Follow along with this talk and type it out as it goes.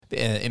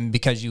and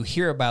because you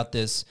hear about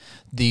these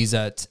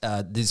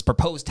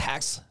proposed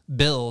tax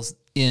bills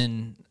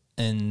in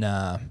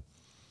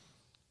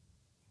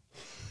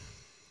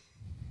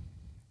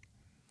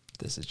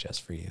this is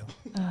just for you.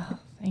 Oh,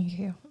 thank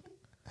you.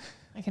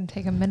 I can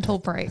take a mental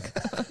break.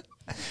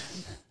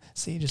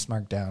 So you just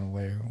mark down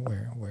where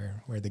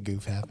the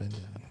goof happened,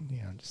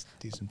 and just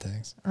do some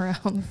things.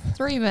 Around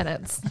 3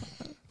 minutes.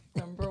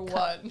 Number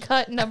one.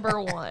 Cut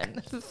number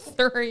 1.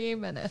 3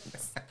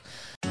 minutes.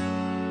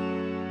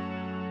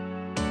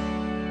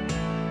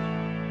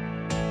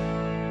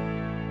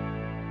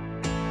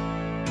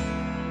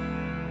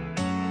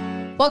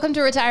 Welcome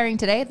to Retiring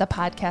Today, the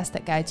podcast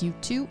that guides you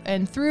to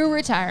and through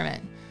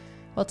retirement.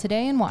 Well,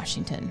 today in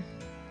Washington,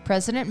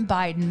 President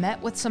Biden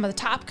met with some of the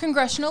top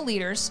congressional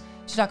leaders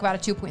to talk about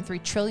a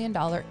 $2.3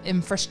 trillion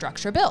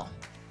infrastructure bill.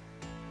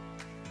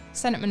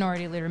 Senate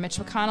Minority Leader Mitch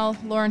McConnell,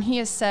 Lauren, he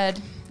has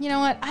said, you know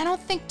what, I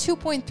don't think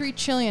 $2.3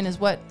 trillion is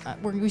what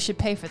we should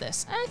pay for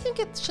this. I think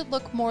it should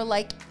look more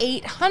like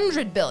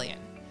 $800 billion.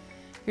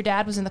 Your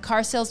dad was in the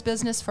car sales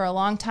business for a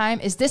long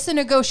time. Is this a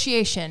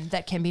negotiation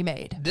that can be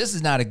made? This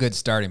is not a good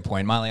starting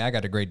point. Molly, I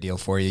got a great deal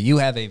for you. You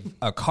have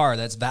a car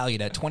that's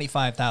valued at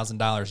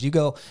 $25,000.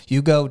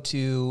 You go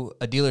to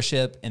a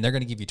dealership, and they're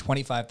going to give you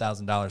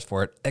 $25,000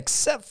 for it,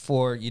 except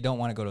for you don't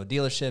want to go to a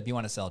dealership. You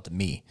want to sell it to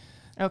me.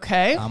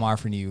 Okay. I'm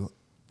offering you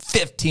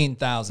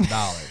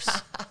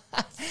 $15,000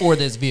 for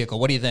this vehicle.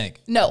 What do you think?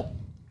 No.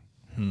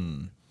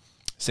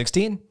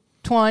 16?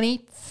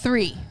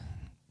 23.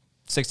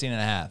 16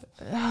 and a half.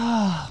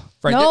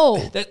 Right.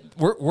 No.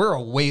 We're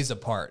a ways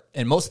apart.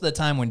 And most of the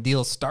time when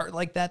deals start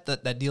like that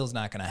deal's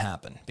not going to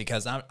happen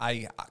because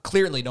I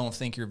clearly don't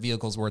think your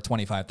vehicle's worth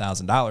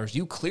 $25,000.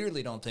 You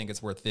clearly don't think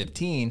it's worth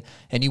 $15,000,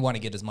 and you want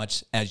to get as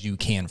much as you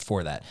can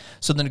for that.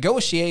 So the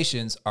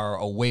negotiations are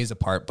a ways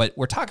apart, but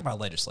we're talking about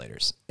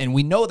legislators, and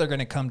we know they're going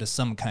to come to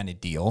some kind of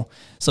deal.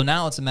 So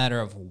now it's a matter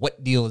of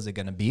what deal is it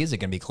going to be? Is it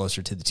going to be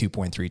closer to the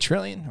 $2.3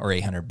 trillion or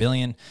 $800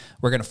 billion?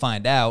 We're going to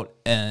find out,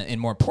 and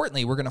more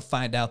importantly, we're going to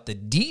find out the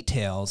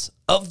details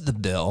of the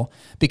bill,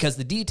 because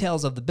the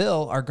details of the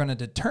bill are going to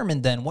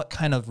determine then what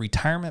kind of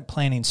retirement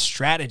planning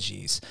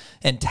strategies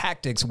and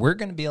tactics we're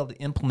going to be able to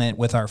implement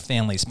with our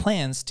families'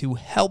 plans to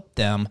help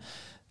them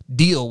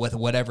deal with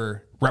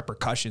whatever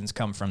repercussions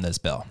come from this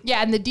bill.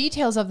 Yeah, and the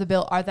details of the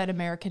bill are that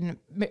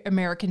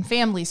American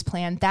Families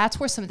Plan. That's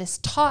where some of this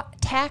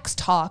tax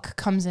talk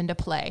comes into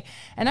play.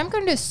 And I'm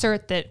going to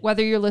assert that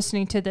whether you're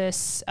listening to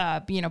this,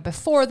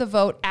 before the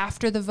vote,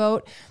 after the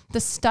vote,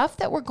 the stuff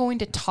that we're going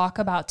to talk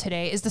about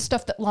today is the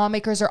stuff that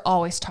lawmakers are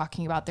always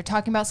talking about. They're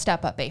talking about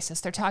step-up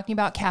basis. They're talking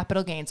about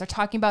capital gains. They're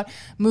talking about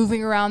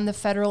moving around the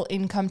federal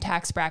income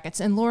tax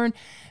brackets. And Lauren,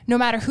 no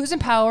matter who's in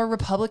power,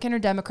 Republican or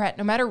Democrat,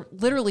 no matter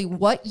literally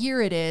what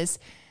year it is,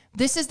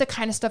 this is the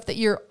kind of stuff that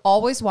you're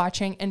always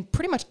watching and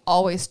pretty much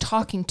always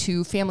talking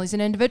to families and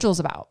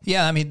individuals about.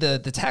 Yeah, I mean, the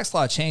tax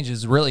law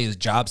changes really is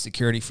job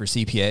security for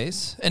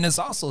CPAs, and it's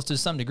also to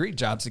some degree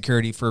job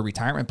security for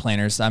retirement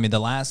planners. I mean, the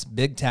last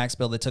big tax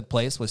bill that took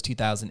place was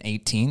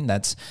 2018.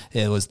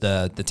 It was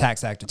the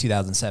Tax Act of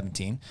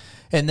 2017.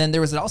 And then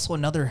there was also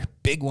another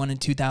big one in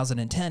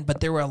 2010, but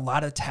there were a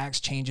lot of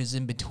tax changes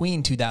in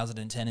between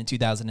 2010 and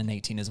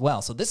 2018 as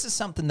well. So this is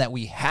something that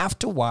we have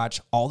to watch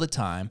all the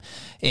time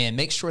and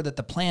make sure that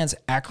the plans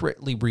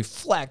accurately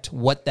reflect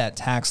what that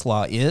tax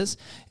law is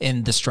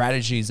and the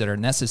strategies that are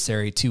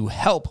necessary to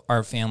help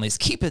our families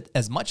keep it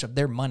as much of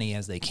their money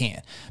as they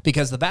can.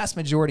 Because the vast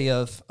majority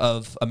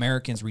of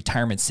Americans'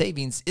 retirement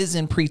savings is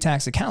in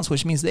pre-tax accounts,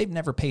 which means they've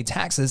never paid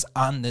taxes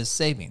on this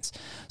savings.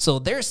 So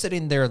they're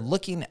sitting there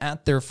looking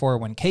at their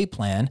 401k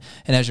plan,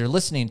 and as you're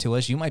listening to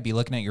us, you might be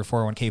looking at your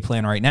 401k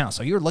plan right now.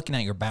 So you're looking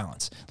at your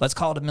balance. Let's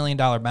call it $1 million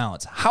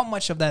balance. How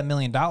much of that $1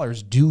 million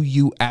do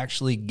you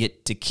actually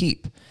get to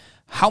keep?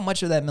 How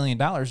much of that $1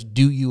 million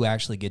do you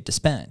actually get to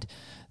spend?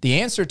 The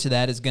answer to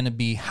that is going to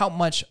be how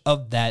much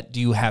of that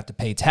do you have to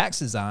pay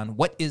taxes on?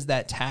 What is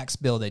that tax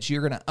bill that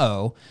you're going to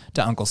owe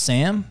to Uncle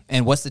Sam?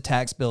 And what's the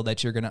tax bill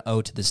that you're going to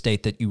owe to the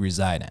state that you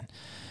reside in?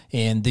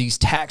 And these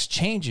tax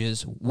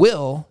changes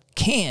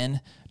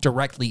can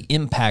directly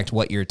impact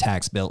what your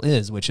tax bill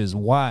is, which is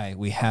why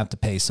we have to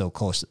pay so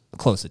close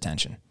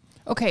attention.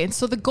 Okay, and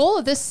so the goal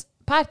of this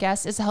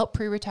podcast is to help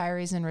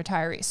pre-retirees and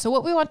retirees. So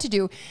what we want to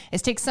do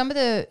is take some of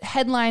the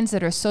headlines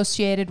that are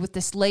associated with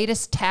this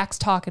latest tax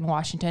talk in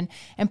Washington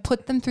and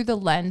put them through the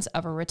lens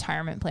of a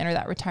retirement planner.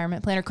 That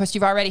retirement planner, of course,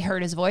 you've already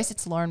heard his voice.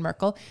 It's Lauren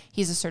Merkel.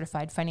 He's a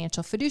certified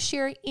financial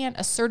fiduciary and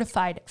a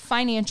certified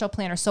financial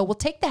planner. So we'll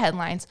take the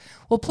headlines,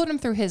 we'll put them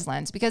through his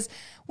lens, because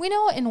we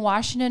know in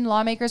Washington,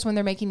 lawmakers, when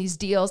they're making these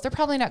deals, they're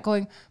probably not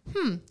going,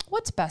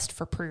 what's best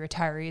for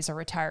pre-retirees or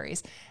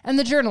retirees? And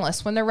the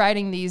journalists, when they're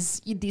writing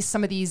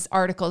some of these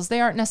articles,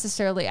 they aren't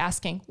necessarily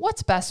asking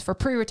what's best for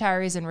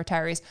pre-retirees and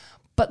retirees,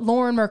 but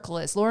Lauren Merkel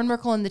is. Lauren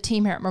Merkel and the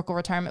team here at Merkel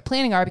Retirement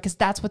Planning are, because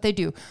that's what they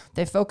do.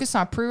 They focus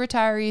on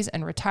pre-retirees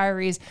and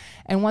retirees.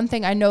 And one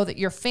thing I know that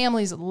your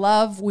families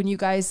love when you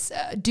guys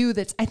do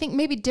that's, I think,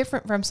 maybe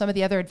different from some of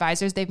the other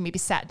advisors they've maybe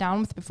sat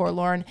down with before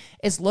Lauren,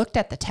 is looked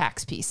at the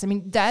tax piece. I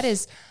mean, that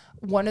is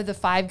one of the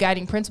 5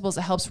 guiding principles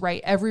that helps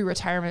write every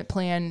retirement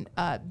plan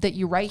that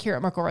you write here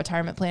at Merkle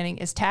Retirement Planning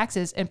is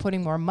taxes and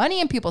putting more money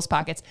in people's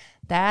pockets.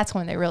 That's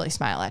when they really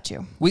smile at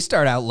you. We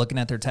start out looking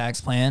at their tax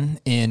plan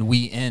and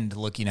we end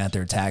looking at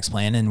their tax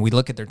plan, and we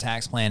look at their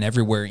tax plan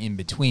everywhere in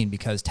between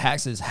because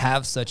taxes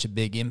have such a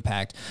big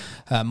impact.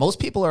 Most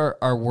people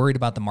are worried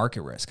about the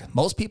market risk.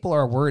 Most people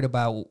are worried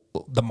about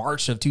the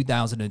March of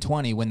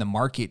 2020 when the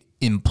market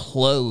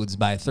implodes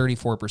by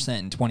 34%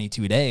 in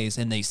 22 days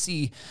and they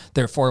see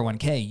their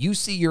 401k. You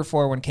see your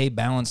 401k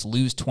balance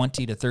lose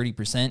 20 to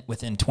 30%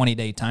 within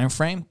 20-day time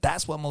frame.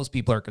 That's what most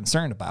people are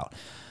concerned about.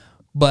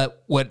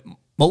 But what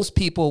most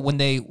people, when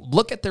they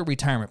look at their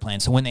retirement plan,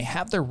 so when they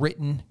have their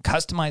written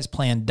customized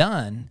plan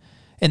done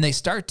and they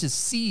start to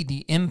see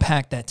the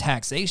impact that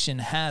taxation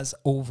has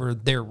over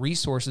their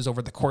resources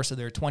over the course of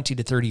their 20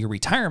 to 30 year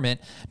retirement,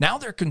 now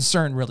their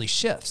concern really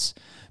shifts.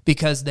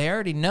 Because they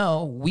already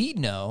know, we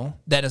know,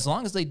 that as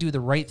long as they do the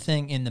right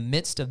thing in the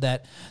midst of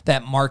that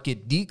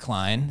market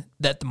decline,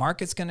 that the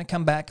market's going to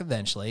come back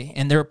eventually,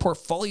 and their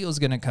portfolio is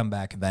going to come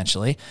back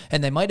eventually,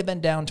 and they might have been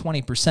down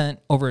 20%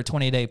 over a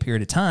 20-day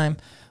period of time,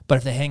 but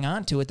if they hang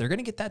on to it, they're going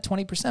to get that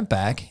 20%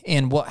 back.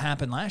 And what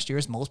happened last year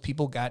is most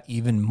people got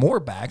even more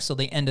back, so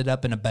they ended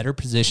up in a better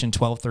position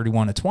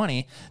 12/31 of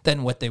 20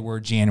 than what they were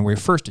January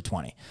 1st of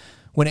 20.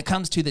 When it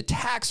comes to the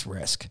tax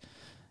risk,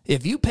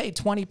 if you pay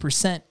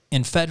 20%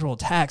 in federal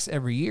tax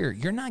every year,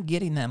 you're not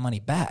getting that money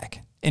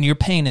back. And you're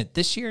paying it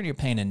this year, and you're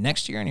paying it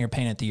next year, and you're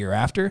paying it the year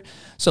after.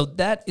 So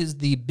that is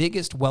the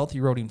biggest wealth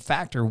eroding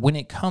factor when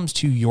it comes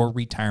to your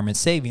retirement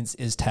savings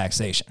is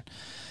taxation.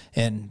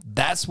 And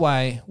that's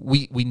why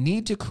we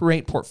need to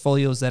create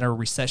portfolios that are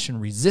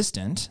recession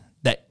resistant,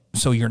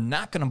 so you're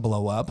not going to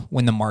blow up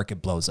when the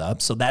market blows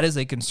up. So that is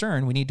a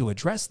concern. We need to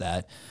address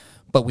that.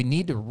 But we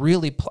need to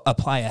really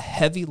apply a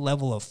heavy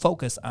level of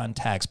focus on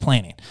tax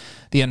planning.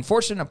 The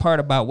unfortunate part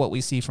about what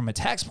we see from a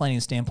tax planning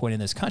standpoint in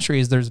this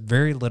country is there's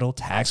very little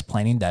tax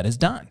planning that is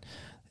done.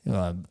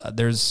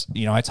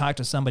 I talked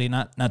to somebody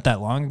not that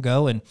long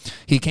ago, and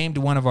he came to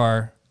one of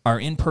our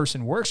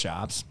in-person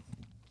workshops,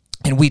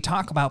 and we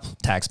talk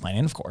about tax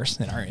planning, of course,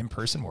 in our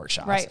in-person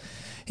workshops. Right.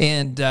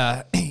 And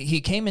he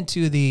came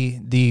into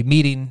the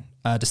meeting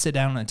to sit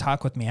down and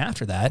talk with me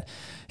after that.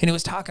 And he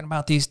was talking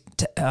about this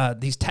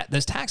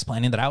tax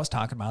planning that I was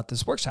talking about,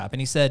 this workshop. And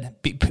he said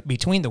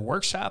between the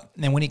workshop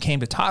and when he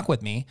came to talk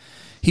with me,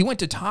 he went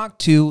to talk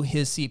to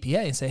his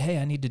CPA and say, hey,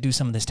 I need to do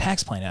some of this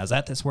tax planning. I was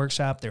at this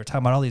workshop. They were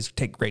talking about all these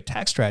great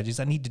tax strategies.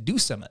 I need to do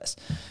some of this.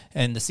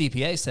 And the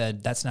CPA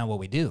said, that's not what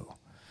we do.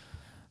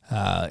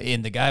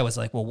 And the guy was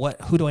like, well,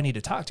 who do I need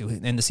to talk to?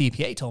 And the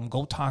CPA told him,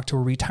 go talk to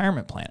a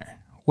retirement planner.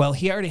 Well,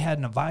 he already had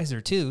an advisor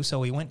too,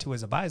 so he went to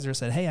his advisor and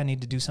said, hey, I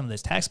need to do some of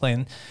this tax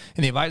planning.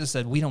 And the advisor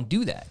said, we don't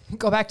do that.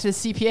 Go back to the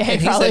CPA.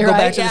 And he said, go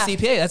back to the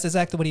CPA. That's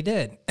exactly what he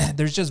did.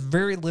 There's just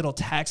very little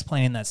tax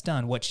planning that's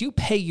done. What you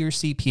pay your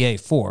CPA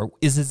for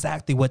is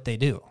exactly what they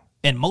do.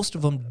 And most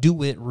of them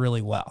do it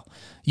really well.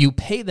 You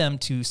pay them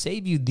to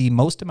save you the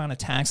most amount of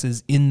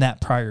taxes in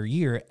that prior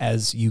year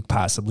as you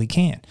possibly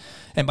can.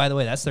 And by the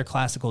way, that's their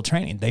classical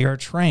training. They are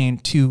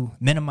trained to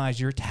minimize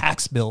your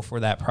tax bill for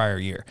that prior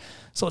year.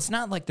 So it's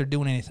not like they're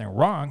doing anything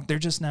wrong. They're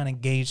just not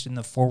engaged in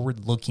the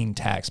forward-looking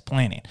tax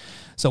planning.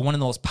 So one of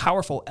the most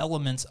powerful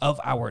elements of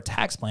our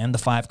tax plan, the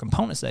 5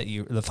 components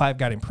the 5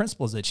 guiding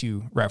principles that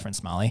you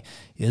referenced, Molly,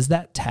 is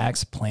that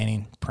tax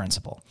planning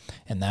principle.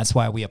 And that's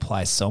why we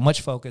apply so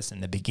much focus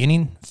in the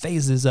beginning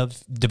phases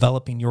of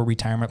developing your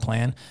retirement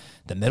plan,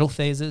 the middle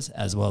phases,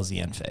 as well as the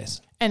end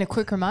phase. And a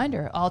quick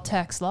reminder, all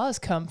tax laws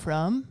come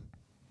from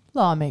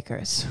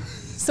lawmakers.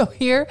 So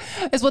here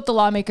is what the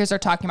lawmakers are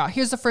talking about.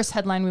 Here's the first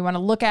headline we want to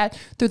look at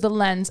through the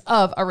lens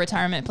of a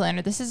retirement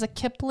planner. This is a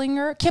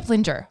Kiplinger.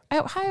 Kiplinger.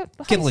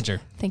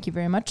 Thank you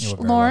very much, You're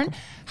very Lauren. welcome.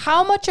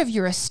 How much of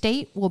your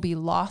estate will be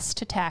lost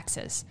to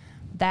taxes?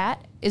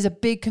 That is a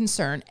big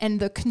concern. And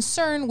the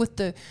concern with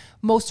the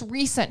most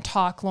recent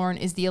talk, Lauren,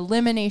 is the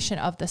elimination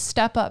of the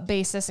step-up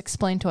basis.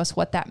 Explain to us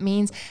what that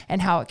means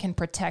and how it can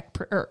impact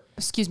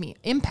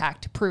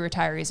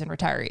pre-retirees and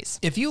retirees.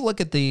 If you look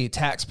at the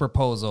tax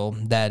proposal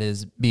that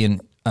is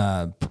being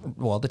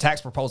the tax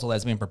proposal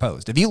that's being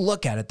proposed, if you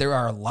look at it, there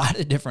are a lot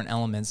of different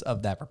elements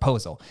of that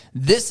proposal.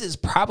 This is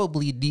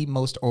probably the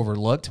most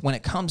overlooked when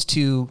it comes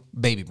to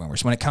baby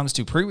boomers, when it comes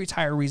to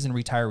pre-retirees and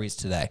retirees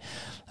today.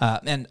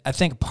 And I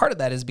think part of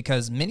that is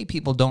because many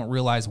people don't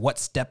realize what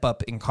step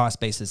up in cost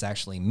basis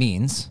actually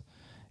means,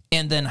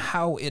 and then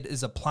how it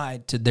is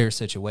applied to their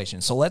situation.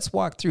 So let's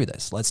walk through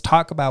this. Let's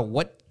talk about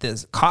what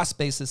the cost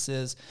basis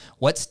is,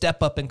 what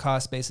step up in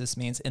cost basis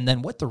means, and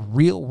then what the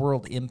real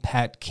world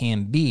impact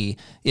can be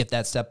if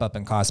that step up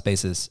in cost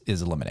basis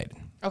is eliminated.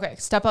 Okay,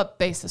 step up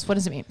basis. What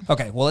does it mean?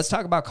 Okay, well, let's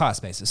talk about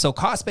cost basis. So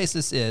cost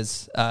basis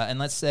is, and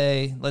let's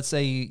say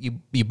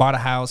you bought a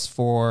house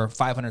for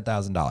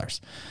 $500,000.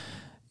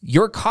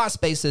 Your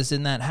cost basis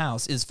in that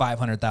house is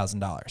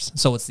 $500,000.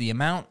 So it's the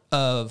amount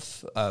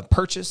of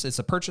purchase. It's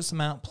a purchase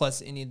amount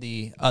plus any of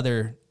the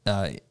other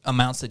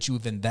amounts that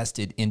you've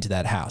invested into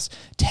that house.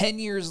 10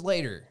 years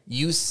later,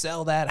 you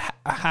sell that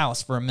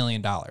house for $1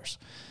 million.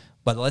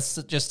 but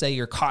let's just say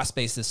your cost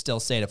basis still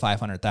stayed at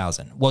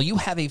 $500,000. Well, you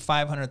have a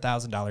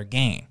 $500,000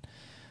 gain.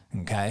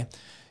 Okay.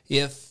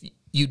 If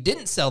you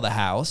didn't sell the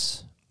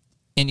house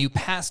and you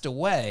passed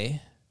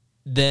away,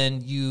 then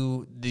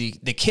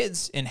the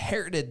kids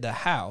inherited the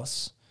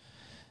house.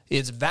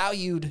 It's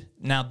valued.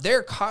 Now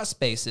their cost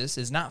basis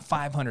is not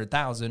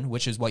 $500,000,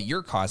 which is what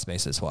your cost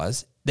basis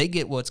was. They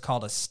get what's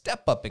called a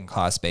step up in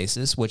cost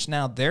basis, which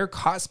now their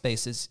cost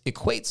basis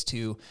equates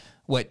to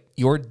what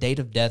your date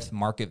of death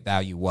market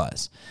value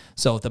was.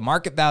 So if the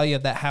market value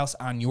of that house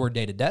on your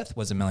date of death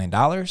was $1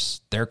 million,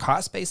 their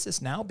cost basis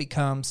now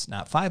becomes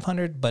not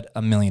 500, but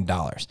 $1 million,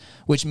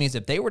 which means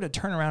if they were to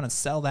turn around and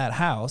sell that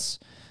house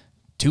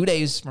 2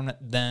 days from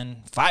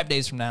then, 5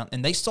 days from now,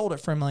 and they sold it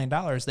for $1 million,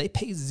 they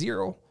pay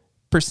 0%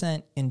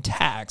 in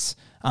tax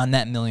on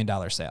that $1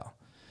 million sale.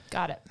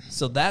 Got it.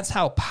 So that's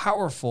how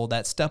powerful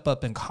that step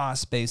up in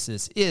cost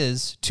basis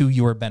is to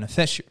your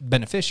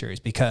beneficiaries,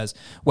 because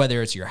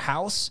whether it's your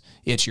house,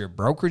 it's your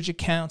brokerage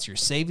accounts, your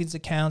savings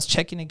accounts,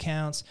 checking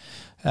accounts,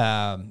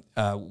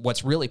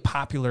 what's really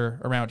popular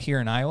around here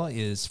in Iowa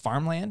is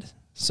farmland.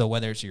 So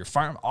whether it's your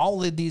farm,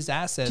 all of these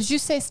assets. Did you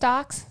say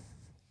stocks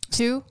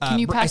too? Can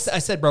you pass? I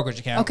said brokerage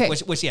account, Okay.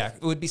 which yeah,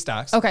 it would be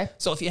stocks. Okay.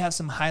 So if you have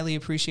some highly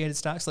appreciated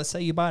stocks, let's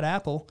say you bought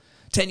Apple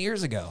 10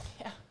 years ago,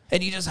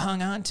 and you just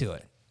hung on to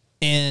it,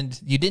 and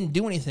you didn't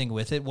do anything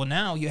with it. Well,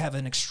 now you have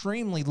an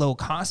extremely low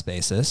cost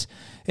basis,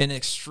 an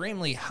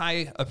extremely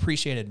high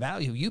appreciated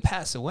value. You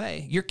pass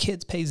away, your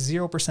kids pay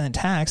 0%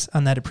 tax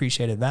on that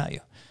appreciated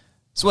value.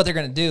 So what they're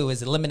going to do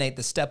is eliminate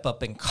the step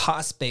up in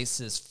cost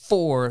basis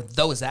for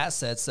those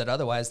assets that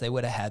otherwise they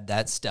would have had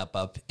that step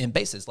up in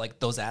basis, like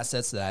those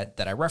assets that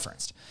I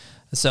referenced.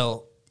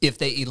 So if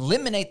they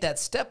eliminate that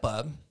step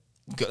up,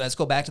 let's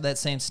go back to that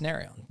same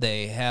scenario.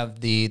 They have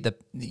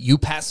you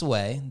pass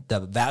away, the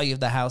value of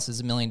the house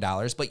is $1 million,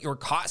 but your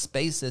cost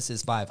basis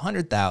is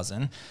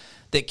 $500,000.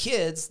 The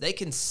kids, they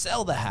can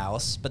sell the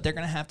house, but they're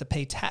going to have to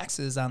pay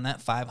taxes on that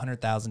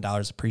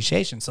 $500,000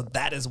 appreciation. So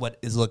that is what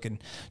is looking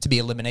to be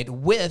eliminated,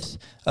 with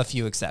a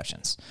few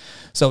exceptions.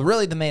 So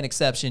really the main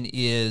exception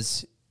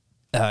is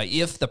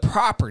if the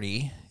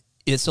property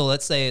is, so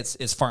let's say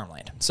it's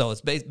farmland. So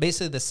it's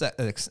basically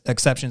the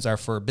exceptions are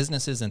for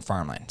businesses and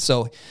farmland.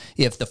 So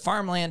if the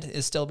farmland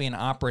is still being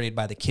operated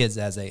by the kids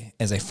as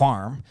a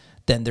farm,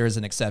 then there is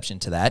an exception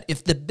to that.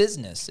 If the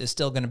business is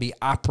still going to be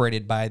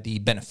operated by the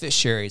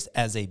beneficiaries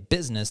as a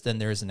business, then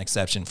there is an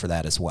exception for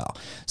that as well.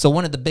 So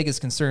one of the biggest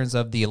concerns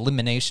of the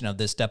elimination of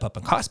this step up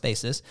in cost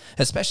basis,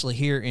 especially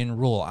here in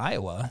rural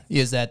Iowa,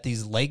 is that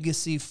these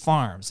legacy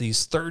farms,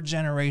 these third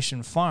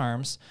generation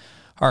farms,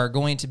 are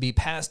going to be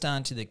passed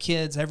on to the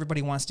kids.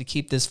 Everybody wants to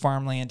keep this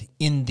farmland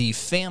in the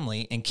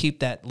family and keep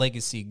that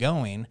legacy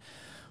going.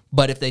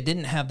 But if they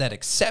didn't have that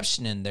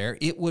exception in there,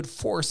 it would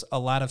force a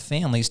lot of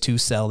families to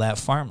sell that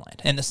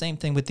farmland. And the same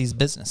thing with these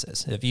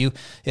businesses.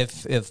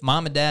 If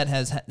mom and dad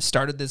has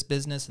started this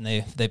business and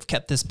they've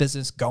kept this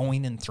business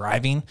going and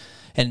thriving,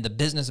 and the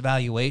business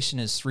valuation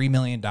is $3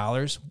 million,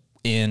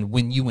 and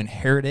when you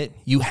inherit it,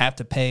 you have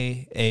to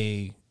pay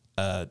a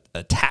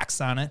tax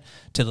on it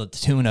to the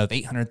tune of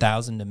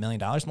 $800,000 to $1 million.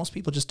 Most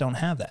people just don't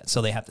have that.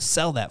 So they have to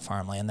sell that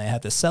farmland. They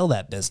have to sell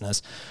that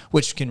business,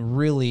 which can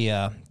really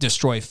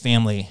destroy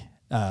family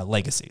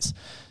legacies.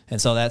 And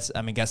so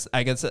I guess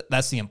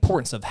that's the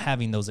importance of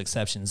having those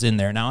exceptions in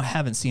there. Now, I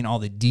haven't seen all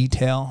the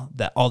detail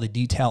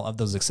of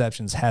those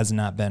exceptions has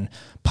not been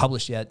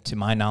published yet, to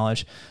my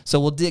knowledge. So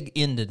we'll dig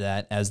into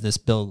that as this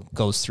bill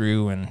goes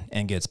through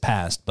and gets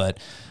passed. But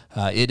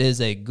it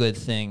is a good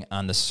thing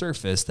on the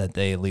surface that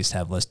they at least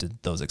have listed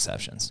those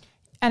exceptions.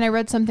 And I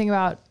read something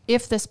about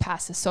if this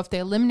passes, so if they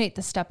eliminate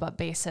the step-up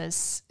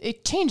basis,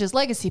 it changes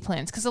legacy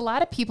plans. Because a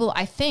lot of people,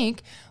 I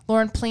think,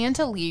 Lauren, plan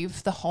to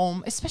leave the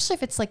home, especially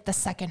if it's like the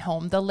second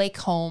home, the lake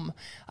home,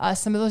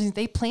 some of those things,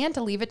 they plan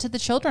to leave it to the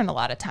children a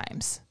lot of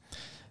times.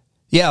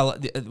 Yeah,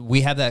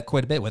 we have that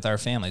quite a bit with our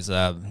families.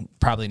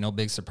 Probably no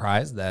big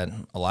surprise that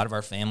a lot of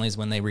our families,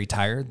 when they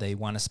retire, they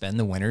want to spend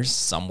the winters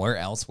somewhere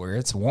else where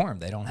it's warm.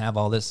 They don't have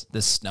all this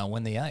snow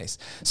and the ice.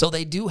 So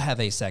they do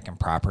have a second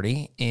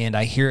property, and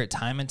I hear it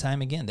time and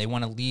time again. They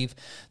want to leave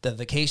the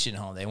vacation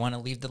home. They want to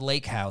leave the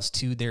lake house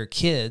to their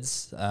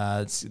kids.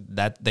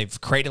 That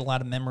they've created a lot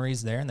of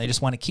memories there, and they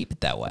just want to keep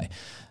it that way.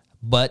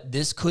 But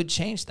this could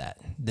change that.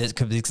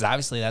 Because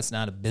obviously that's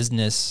not a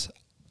business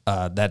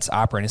that's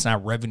operating. It's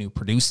not revenue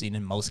producing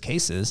in most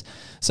cases.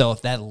 So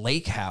if that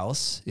lake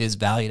house is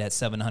valued at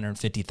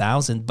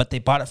 $750,000, but they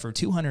bought it for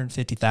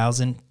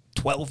 $250,000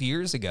 12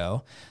 years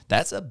ago,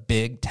 that's a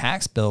big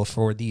tax bill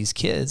for these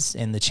kids,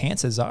 and the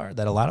chances are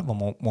that a lot of them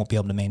won't be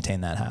able to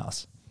maintain that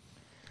house.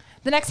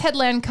 The next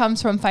headline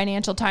comes from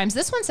Financial Times.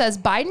 This one says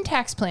Biden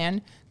tax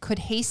plan could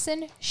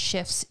hasten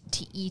shifts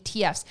to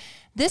ETFs.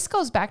 This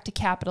goes back to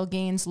capital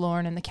gains,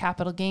 Lauren, and the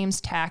capital gains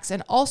tax,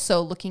 and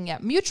also looking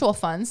at mutual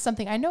funds,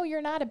 something I know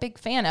you're not a big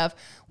fan of.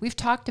 We've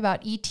talked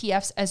about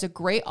ETFs as a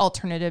great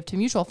alternative to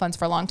mutual funds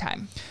for a long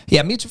time.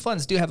 Yeah, mutual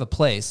funds do have a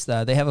place.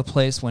 They have a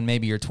place when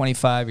maybe you're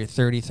 25, you're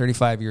 30,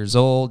 35 years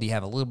old, you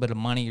have a little bit of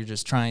money, you're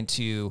just trying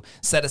to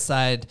set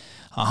aside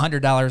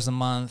 $100 a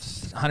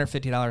month,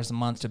 $150 a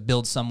month to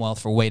build some wealth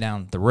for way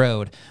down the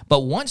road. But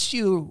once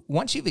you've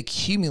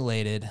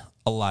accumulated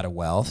a lot of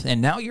wealth, and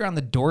now you're on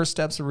the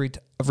doorsteps of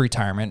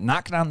retirement,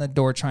 knocking on the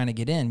door trying to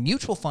get in,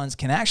 mutual funds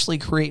can actually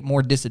create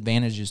more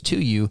disadvantages to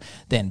you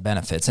than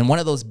benefits. And one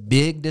of those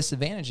big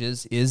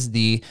disadvantages is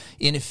the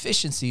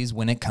inefficiencies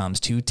when it comes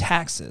to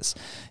taxes.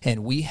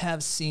 And we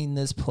have seen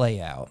this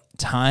play out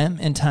time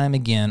and time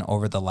again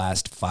over the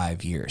last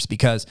 5 years,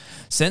 because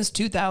since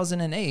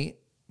 2008,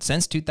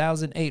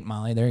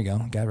 Molly, there you go,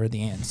 got rid of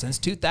the and. Since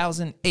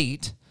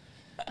 2008,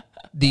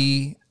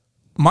 the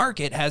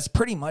market has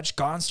pretty much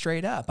gone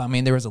straight up. I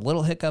mean, there was a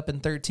little hiccup in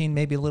 13,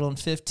 maybe a little in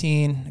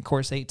 15. Of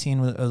course,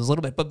 18 was a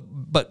little bit,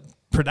 but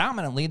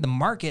predominantly the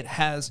market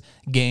has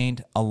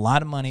gained a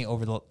lot of money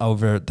over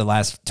the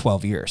last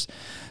 12 years.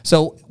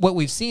 So what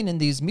we've seen in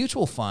these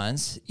mutual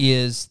funds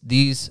is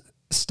these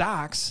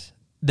stocks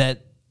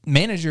that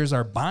managers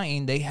are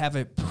buying, they have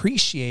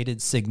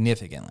appreciated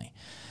significantly.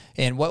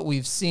 And what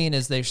we've seen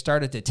is they've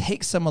started to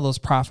take some of those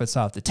profits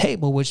off the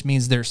table, which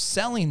means they're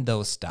selling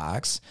those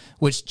stocks,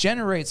 which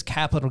generates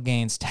capital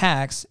gains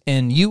tax.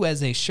 And you,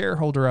 as a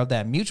shareholder of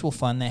that mutual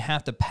fund, they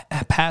have to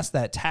pass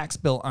that tax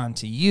bill on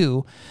to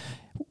you,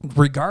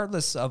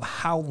 regardless of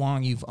how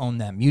long you've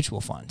owned that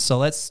mutual fund.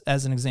 So as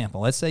an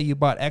example, let's say you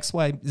bought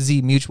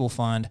XYZ mutual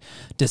fund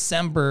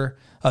December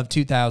of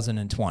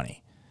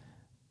 2020.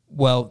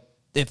 Well,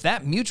 if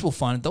that mutual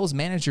fund, those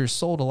managers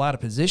sold a lot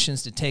of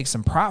positions to take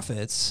some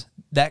profits,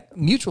 that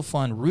mutual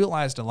fund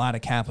realized a lot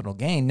of capital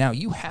gain. Now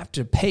you have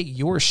to pay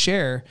your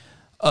share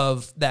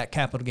of that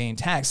capital gain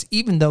tax,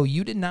 even though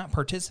you did not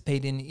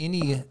participate in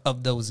any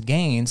of those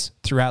gains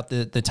throughout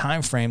the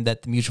time frame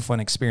that the mutual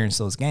fund experienced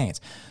those gains.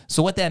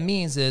 So what that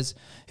means is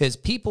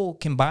people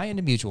can buy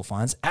into mutual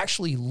funds,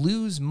 actually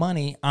lose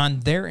money on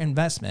their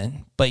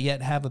investment, but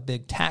yet have a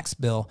big tax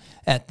bill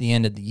at the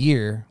end of the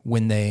year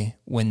when they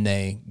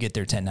get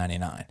their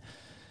 1099.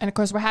 And of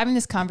course, we're having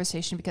this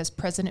conversation because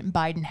President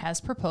Biden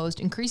has proposed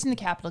increasing the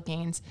capital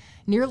gains,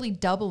 nearly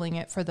doubling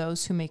it for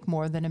those who make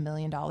more than $1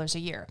 million a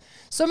year.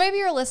 So maybe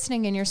you're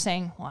listening and you're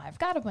saying, well, I've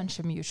got a bunch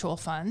of mutual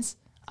funds.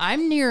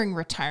 I'm nearing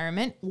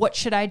retirement. What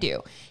should I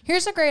do?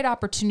 Here's a great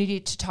opportunity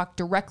to talk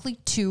directly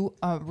to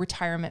a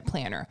retirement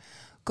planner.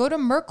 Go to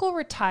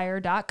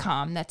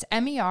merkleretire.com. That's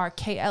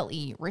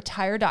MERKLE,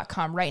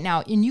 retire.com right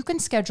now, and you can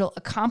schedule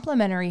a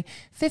complimentary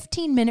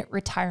 15-minute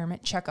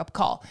retirement checkup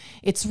call.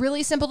 It's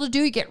really simple to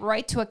do. You get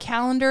right to a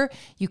calendar.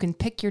 You can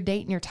pick your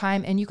date and your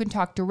time, and you can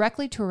talk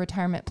directly to a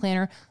retirement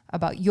planner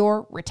about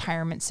your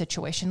retirement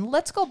situation.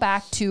 Let's go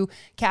back to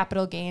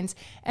capital gains.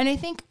 And I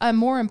think a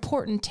more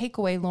important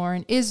takeaway,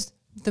 Lauren, is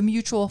the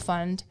mutual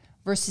fund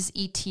versus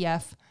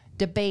ETF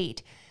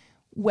debate.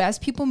 As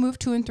people move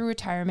to and through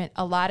retirement,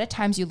 a lot of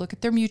times you look at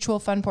their mutual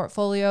fund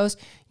portfolios,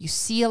 you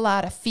see a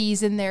lot of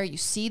fees in there, you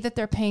see that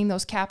they're paying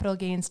those capital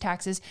gains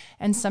taxes,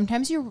 and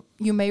sometimes you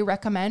may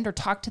recommend or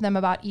talk to them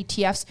about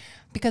ETFs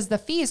because the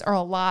fees are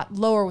a lot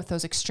lower with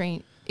those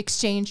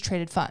exchange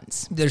traded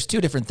funds. There's two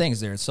different things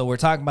there. So we're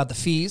talking about the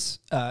fees,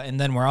 and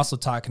then we're also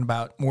talking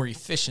about more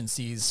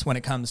efficiencies when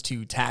it comes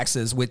to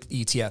taxes with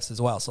ETFs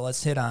as well. So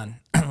let's hit on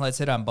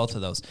both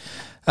of those.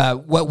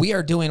 What we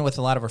are doing with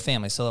a lot of our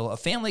families. So a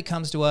family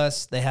comes to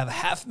us, they have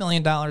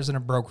 $500,000 in a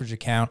brokerage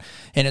account,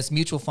 and it's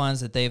mutual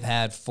funds that they've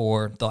had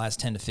for the last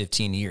 10 to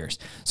 15 years.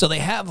 So they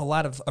have a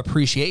lot of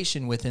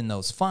appreciation within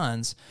those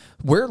funds.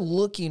 We're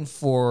looking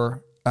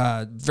for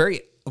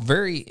very,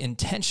 very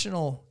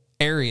intentional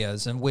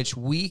areas in which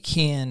we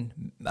can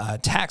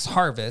tax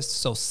harvest,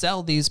 so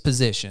sell these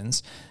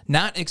positions,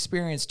 not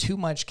experience too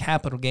much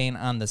capital gain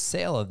on the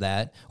sale of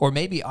that, or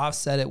maybe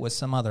offset it with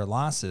some other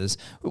losses.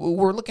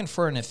 We're looking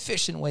for an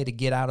efficient way to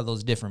get out of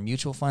those different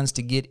mutual funds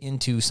to get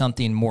into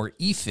something more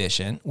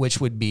efficient, which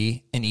would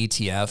be an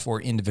ETF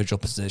or individual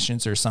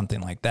positions or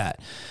something like that.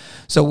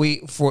 So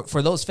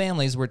for those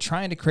families, we're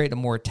trying to create a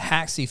more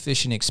tax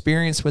efficient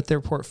experience with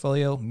their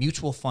portfolio.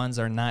 Mutual funds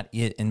are not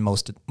it in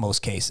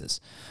most cases.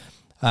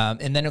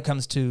 And then it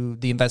comes to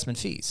the investment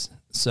fees.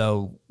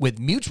 So with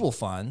mutual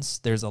funds,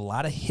 there's a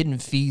lot of hidden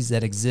fees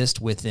that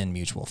exist within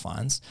mutual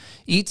funds.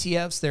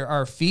 ETFs, there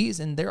are fees,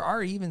 and there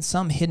are even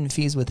some hidden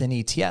fees within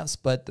ETFs,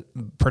 but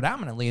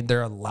predominantly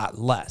they're a lot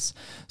less.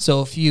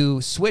 So if you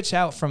switch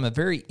out from a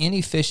very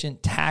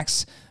inefficient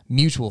tax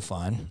mutual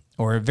fund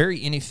or a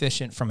very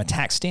inefficient from a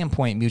tax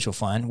standpoint mutual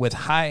fund with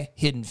high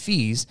hidden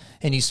fees,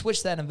 and you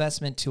switch that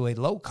investment to a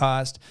low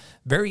cost,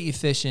 very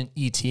efficient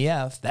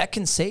ETF, that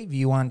can save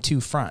you on two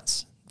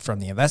fronts. from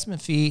the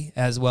investment fee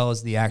as well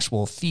as the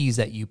actual fees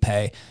that you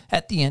pay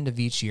at the end of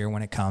each year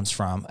when it comes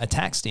from a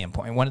tax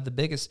standpoint. One of the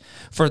biggest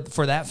for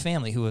that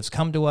family who has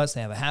come to us,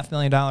 they have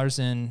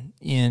 $500,000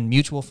 in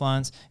mutual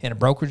funds in a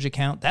brokerage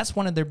account. That's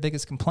one of their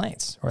biggest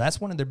complaints, or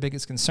that's one of their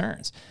biggest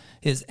concerns,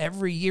 is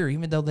every year,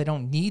 even though they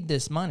don't need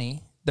this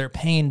money, they're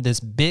paying this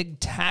big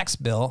tax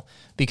bill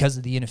because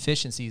of the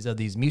inefficiencies of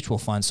these mutual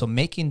funds. So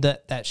making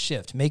that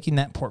shift, making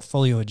that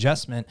portfolio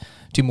adjustment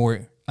to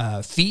more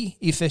fee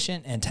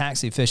efficient and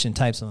tax efficient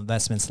types of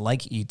investments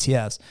like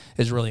ETFs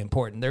is really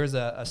important. There's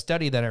a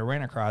study that I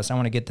ran across. I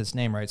want to get this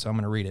name right, so I'm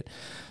going to read it.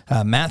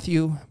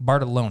 Matthew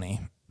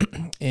Bartoloni,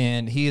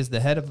 and he is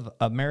the head of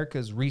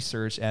America's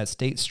research at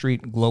State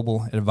Street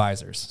Global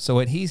Advisors.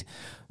 So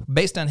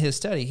based on his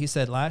study, he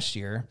said last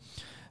year,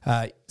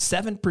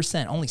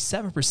 7%, only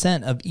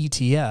 7% of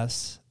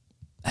ETFs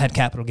had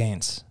capital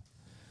gains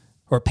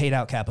or paid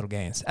out capital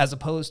gains, as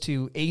opposed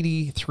to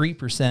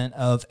 83%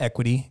 of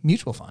equity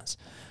mutual funds.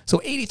 So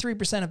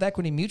 83% of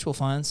equity mutual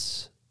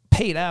funds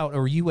paid out,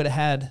 or you would have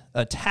had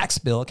a tax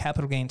bill, a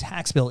capital gain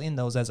tax bill in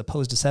those, as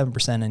opposed to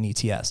 7% in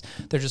ETFs.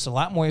 They're just a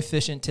lot more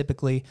efficient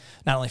typically,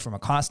 not only from a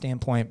cost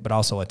standpoint, but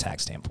also a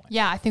tax standpoint.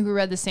 Yeah, I think we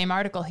read the same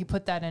article. He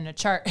put that in a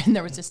chart, and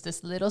there was just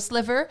this little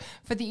sliver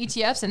for the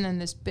ETFs and then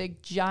this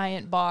big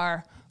giant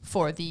bar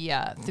for the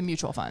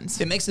mutual funds.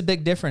 It makes a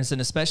big difference,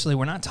 and especially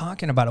we're not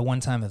talking about a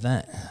one-time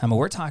event. I mean,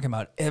 we're talking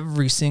about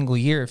every single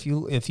year. If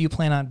you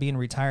plan on being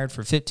retired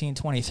for 15,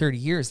 20, 30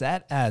 years,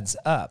 that adds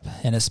up.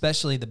 And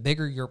especially the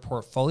bigger your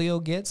portfolio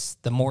gets,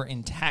 the more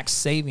in tax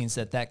savings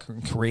that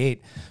can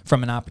create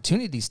from an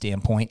opportunity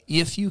standpoint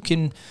if you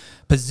can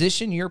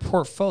position your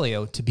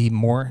portfolio to be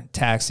more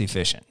tax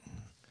efficient.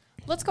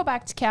 Let's go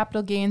back to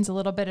capital gains a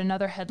little bit.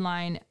 Another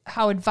headline,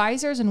 how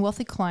advisors and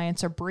wealthy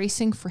clients are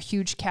bracing for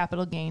huge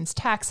capital gains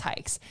tax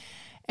hikes.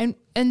 And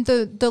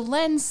the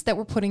lens that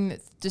we're putting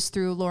this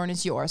through, Lauren,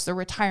 is yours, the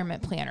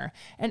retirement planner.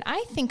 And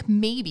I think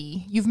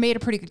maybe you've made a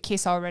pretty good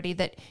case already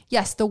that,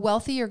 yes, the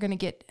wealthy are going to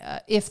get,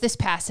 if this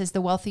passes,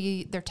 the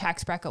wealthy, their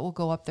tax bracket will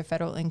go up, their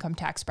federal income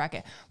tax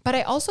bracket. But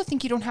I also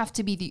think you don't have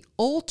to be the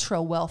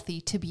ultra wealthy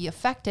to be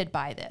affected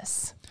by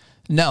this.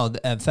 No,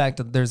 in fact,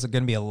 there's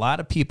going to be a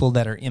lot of people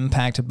that are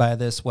impacted by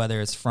this,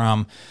 whether it's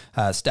from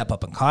step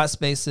up in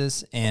cost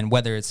basis, and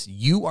whether it's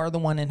you are the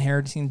one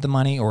inheriting the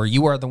money or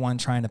you are the one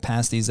trying to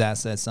pass these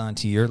assets on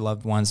to your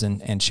loved ones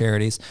and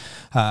charities,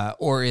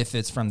 or if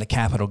it's from the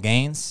capital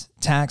gains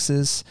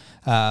taxes,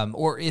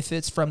 or if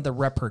it's from the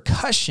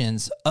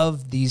repercussions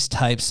of these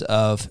types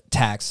of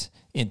tax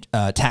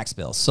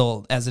bills.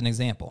 So as an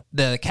example,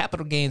 the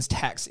capital gains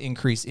tax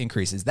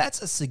increases.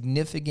 That's a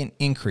significant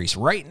increase.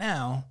 Right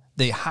now,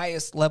 the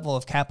highest level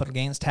of capital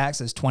gains tax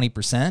is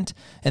 20%.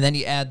 And then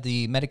you add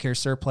the Medicare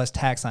surplus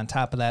tax on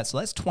top of that. So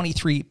that's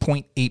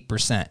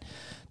 23.8%.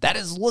 That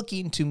is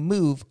looking to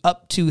move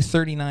up to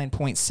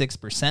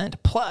 39.6%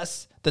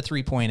 plus the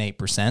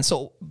 3.8%.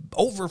 So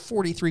over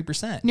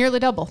 43%. Nearly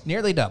double.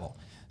 Nearly double.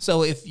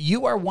 So if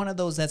you are one of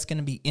those that's going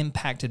to be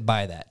impacted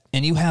by that,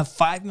 and you have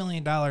 $5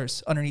 million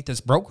underneath this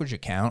brokerage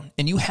account,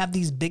 and you have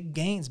these big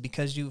gains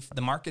because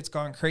the market's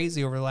gone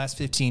crazy over the last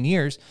 15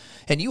 years,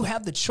 and you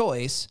have the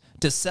choice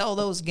to sell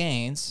those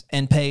gains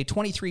and pay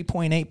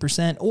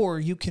 23.8%, or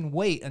you can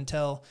wait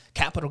until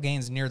capital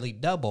gains nearly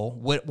double,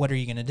 what are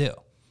you going to do?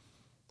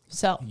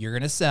 Sell. You're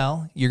going to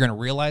sell. You're going to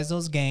realize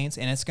those gains,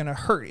 and it's going to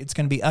hurt. It's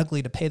going to be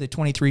ugly to pay the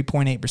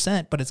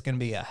 23.8%, but it's going to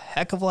be a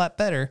heck of a lot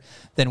better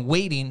than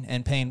waiting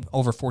and paying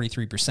over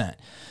 43%.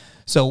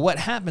 So what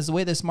happens, the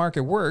way this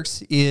market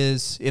works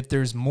is if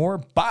there's more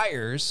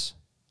buyers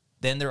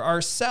than there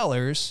are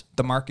sellers,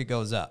 the market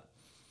goes up.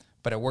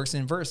 But it works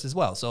inverse as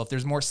well. So if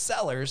there's more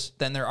sellers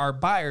than there are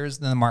buyers,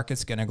 then the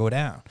market's going to go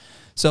down.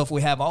 So if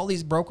we have all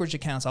these brokerage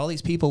accounts, all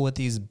these people with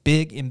these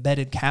big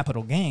embedded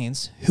capital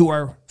gains who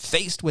are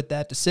faced with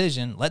that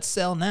decision, let's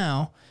sell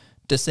now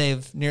to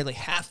save nearly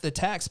half the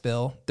tax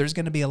bill, there's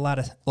going to be a lot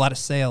of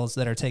sales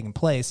that are taking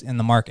place in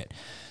the market.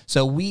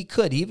 So we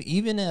could,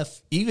 even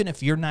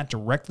if you're not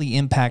directly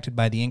impacted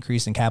by the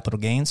increase in capital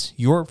gains,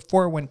 your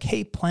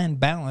 401k plan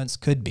balance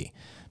could be,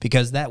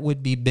 because that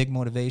would be big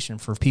motivation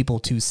for people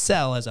to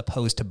sell as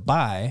opposed to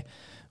buy,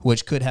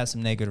 which could have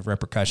some negative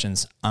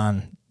repercussions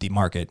on the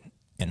market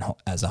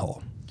as a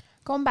whole.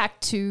 Going back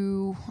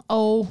to,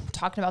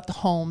 talking about the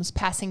homes,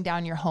 passing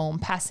down your home,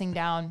 passing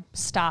down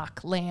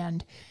stock,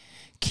 land.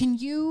 Can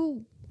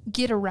you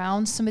get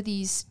around some of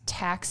these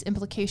tax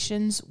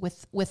implications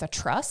with a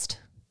trust?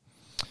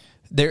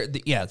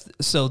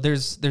 So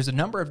there's a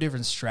number of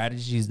different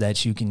strategies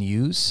that you can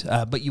use,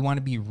 but you want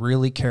to be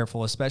really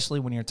careful, especially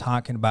when you're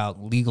talking about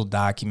legal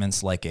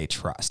documents like a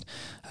trust.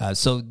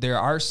 So there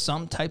are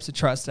some types of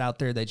trusts out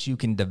there that you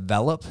can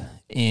develop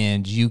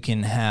and you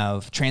can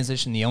have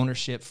transition the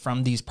ownership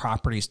from these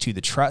properties to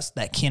the trust.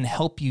 That can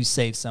help you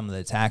save some of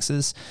the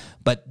taxes,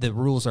 but the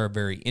rules are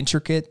very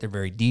intricate, they're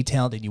very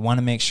detailed, and you want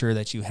to make sure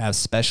that you have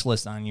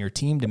specialists on your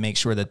team to make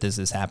sure that this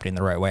is happening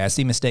the right way. I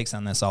see mistakes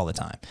on this all the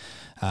time.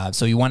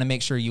 So you want to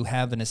make sure you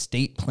have an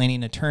estate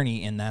planning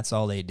attorney, and that's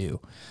all they do.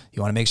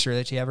 You want to make sure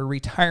that you have a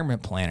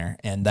retirement planner,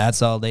 and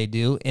that's all they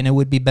do. And it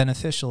would be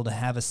beneficial to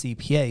have a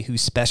CPA who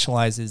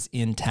specializes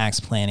in tax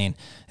planning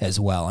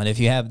as well. And if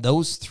you have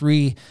those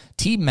three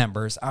team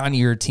members on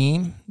your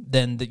team,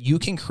 then you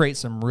can create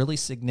some really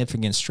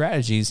significant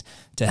strategies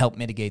to help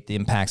mitigate the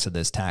impacts of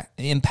this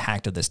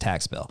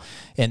tax bill.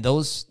 And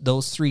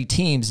those three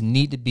teams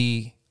need to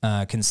be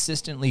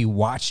consistently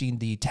watching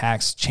the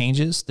tax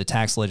changes, the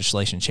tax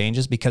legislation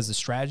changes, because the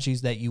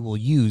strategies that you will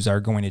use are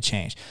going to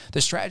change.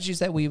 The strategies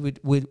that we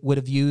would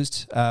have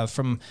used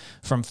from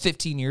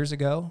 15 years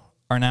ago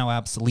are now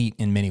obsolete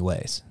in many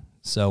ways.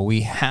 So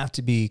we have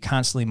to be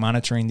constantly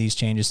monitoring these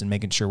changes and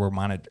making sure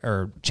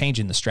we're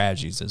changing the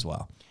strategies as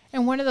well.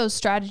 And one of those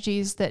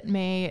strategies that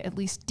may at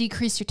least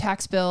decrease your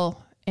tax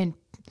bill and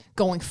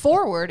going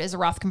forward is a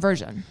Roth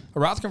conversion. A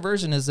Roth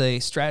conversion is a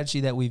strategy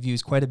that we've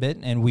used quite a bit,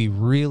 and we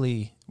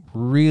really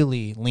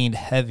leaned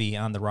heavy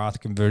on the Roth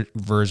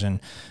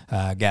conversion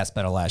gas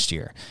pedal last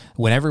year.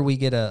 Whenever we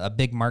get a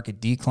big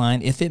market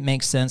decline, if it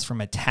makes sense from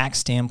a tax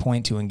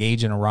standpoint to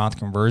engage in a Roth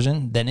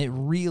conversion, then it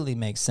really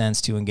makes sense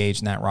to engage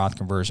in that Roth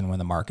conversion when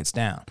the market's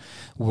down.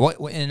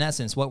 In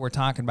essence, what we're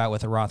talking about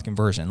with a Roth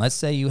conversion, let's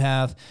say you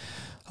have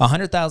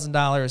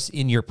 $100,000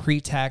 in your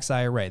pre-tax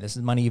IRA. This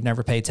is money you've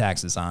never paid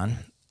taxes on.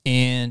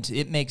 And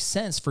it makes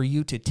sense for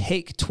you to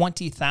take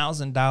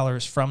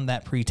 $20,000 from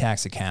that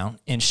pre-tax account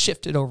and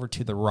shift it over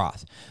to the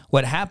Roth.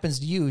 What happens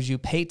to you is you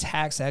pay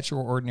tax at your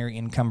ordinary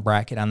income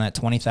bracket on that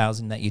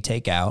 $20,000 that you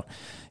take out,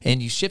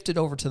 and you shift it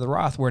over to the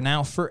Roth, where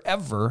now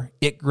forever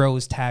it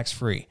grows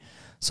tax-free.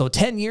 So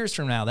 10 years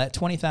from now, that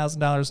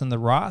 $20,000 in the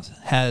Roth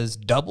has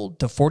doubled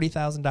to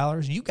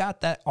 $40,000. You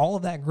got all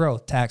of that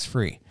growth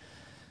tax-free.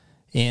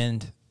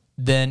 And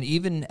then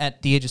even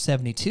at the age of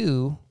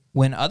 72,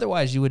 when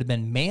otherwise you would have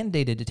been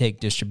mandated to take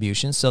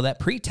distributions, so that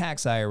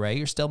pre-tax IRA,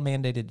 you're still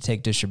mandated to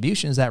take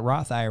distributions. That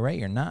Roth IRA,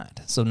 you're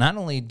not. So not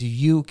only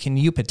can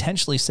you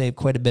potentially save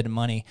quite a bit of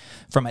money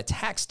from a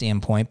tax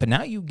standpoint, but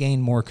now you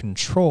gain more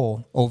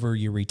control over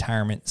your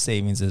retirement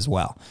savings as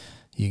well.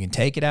 You can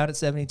take it out at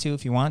 72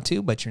 if you want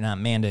to, but you're not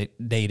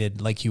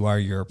mandated like you are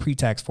your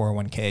pre-tax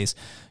 401ks,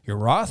 your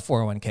Roth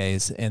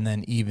 401ks, and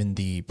then even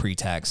the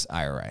pre-tax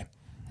IRA.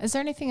 Is there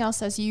anything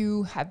else, as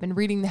you have been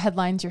reading the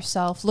headlines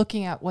yourself,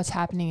 looking at what's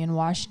happening in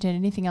Washington,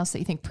 anything else that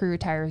you think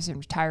pre-retirees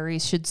and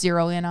retirees should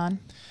zero in on?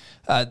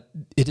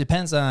 It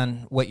depends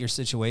on what your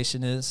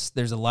situation is.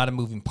 There's a lot of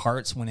moving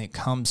parts when it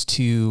comes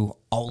to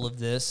all of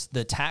this.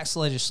 The tax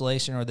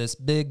legislation, or this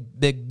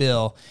big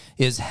bill,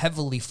 is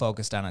heavily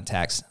focused on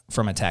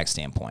from a tax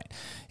standpoint.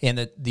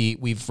 And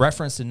we've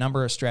referenced a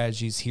number of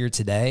strategies here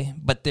today,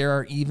 but there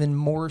are even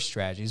more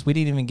strategies. We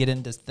didn't even get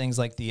into things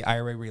like the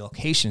IRA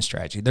relocation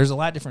strategy. There's a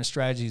lot of different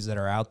strategies that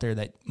are out there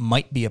that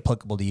might be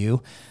applicable to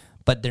you,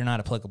 but they're not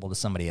applicable to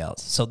somebody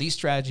else. So these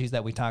strategies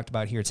that we talked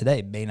about here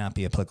today may not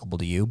be applicable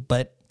to you,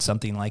 but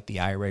something like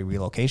the IRA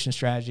relocation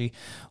strategy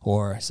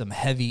or some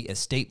heavy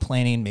estate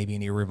planning, maybe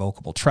an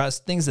irrevocable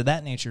trust, things of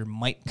that nature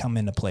might come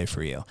into play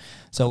for you.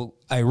 So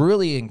I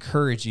really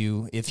encourage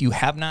you, if you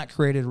have not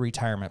created a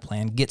retirement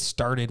plan, get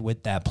started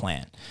with that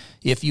plan.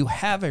 If you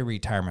have a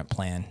retirement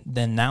plan,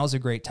 then now's a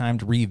great time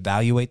to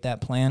reevaluate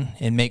that plan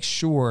and make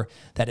sure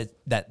that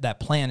that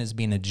plan is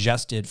being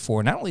adjusted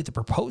for not only the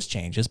proposed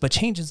changes, but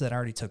changes that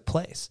already took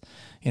place.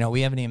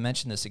 We haven't even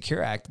mentioned the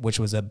Secure Act, which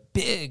was a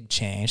big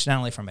change, not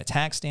only from a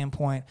tax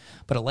standpoint,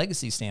 but a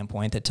legacy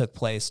standpoint that took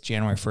place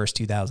January 1st,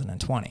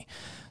 2020.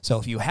 So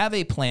if you have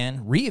a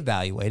plan,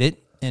 reevaluate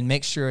it and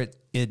make sure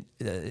it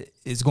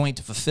is going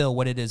to fulfill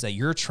what it is that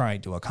you're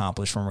trying to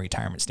accomplish from a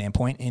retirement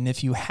standpoint. And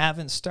if you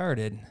haven't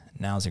started,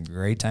 now's a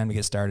great time to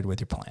get started with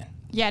your plan.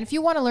 Yeah, and if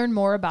you want to learn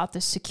more about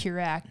the Secure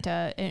Act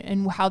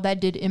and how that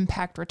did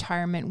impact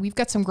retirement, we've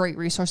got some great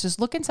resources.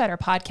 Look inside our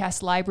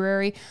podcast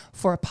library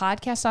for a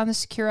podcast on the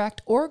Secure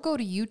Act, or go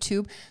to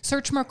YouTube,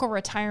 search Merkle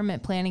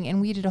Retirement Planning,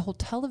 and we did a whole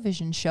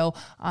television show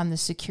on the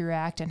Secure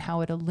Act and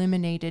how it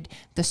eliminated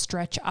the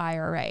stretch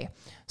IRA.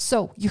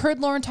 So you heard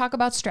Lauren talk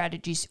about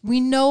strategies. We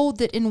know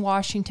that in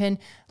Washington,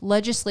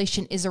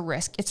 legislation is a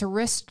risk. It's a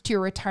risk to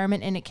your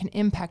retirement, and it can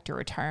impact your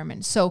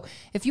retirement. So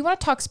if you want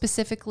to talk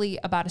specifically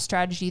about a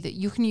strategy that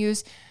you can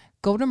use,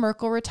 go to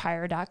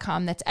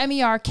merkleretire.com. That's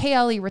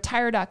MERKLE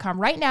retire.com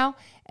right now,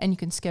 and you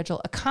can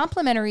schedule a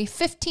complimentary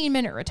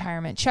 15-minute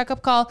retirement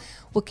checkup call.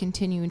 We'll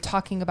continue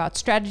talking about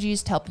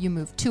strategies to help you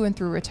move to and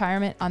through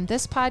retirement on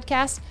this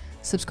podcast.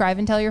 Subscribe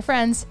and tell your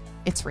friends.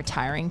 It's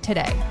Retiring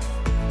Today.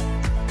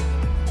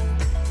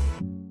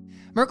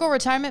 Merkle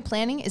Retirement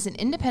Planning is an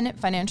independent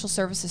financial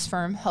services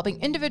firm helping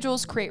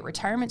individuals create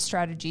retirement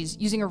strategies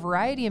using a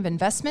variety of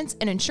investments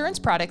and insurance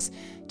products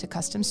to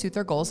custom suit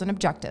their goals and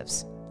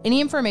objectives. Any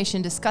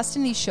information discussed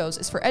in these shows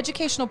is for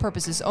educational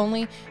purposes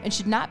only and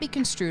should not be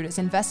construed as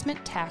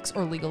investment, tax,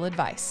 or legal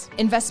advice.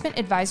 Investment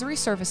advisory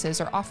services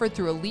are offered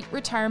through Elite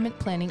Retirement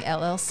Planning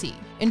LLC.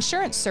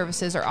 Insurance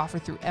services are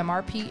offered through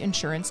MRP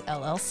Insurance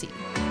LLC.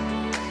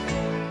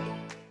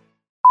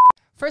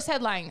 First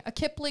headline, a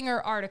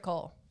Kiplinger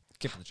article.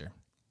 Kiplinger.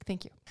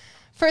 Thank you.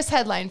 First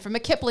headline from a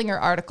Kiplinger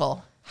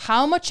article.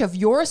 How much of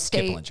your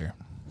estate... Kiplinger.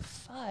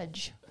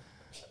 Fudge.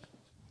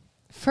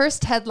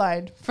 First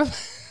headline from...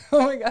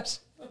 Oh my gosh.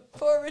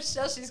 Poor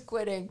Michelle, she's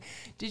quitting.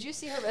 Did you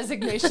see her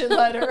resignation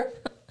letter?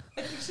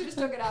 I think she just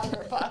took it out of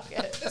her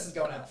pocket. This is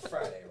going out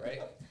Friday,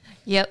 right?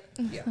 Yep.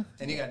 Yeah.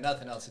 And you got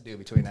nothing else to do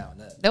between now and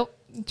then. Nope.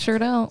 Sure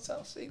don't.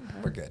 So, see,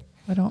 we're good.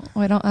 We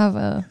don't have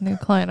a new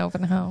client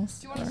open house.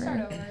 Do you want to start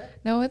over?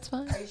 No, it's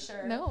fine. Are you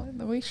sure? No,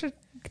 we should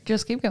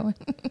just keep going.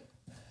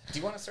 Do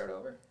you want to start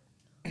over?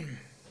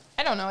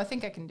 I don't know. I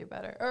think I can do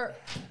better. Or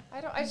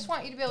I just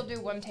want you to be able to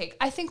do one take.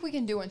 I think we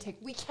can do one take.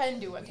 We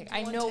can do one take.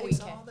 I know we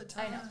can.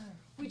 I know.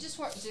 We just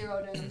weren't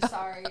zeroed in. I'm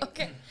sorry.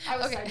 Okay. I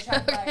was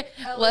sidetracked by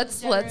Ellen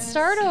Let's DeGeneres.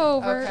 start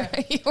over.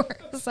 Okay. You were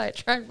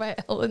sidetracked by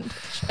Ellen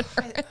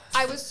DeGeneres.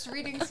 I was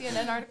reading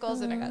CNN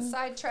articles and I got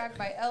sidetracked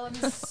by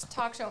Ellen's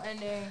talk show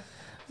ending.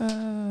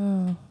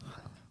 Oh.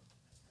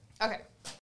 Okay.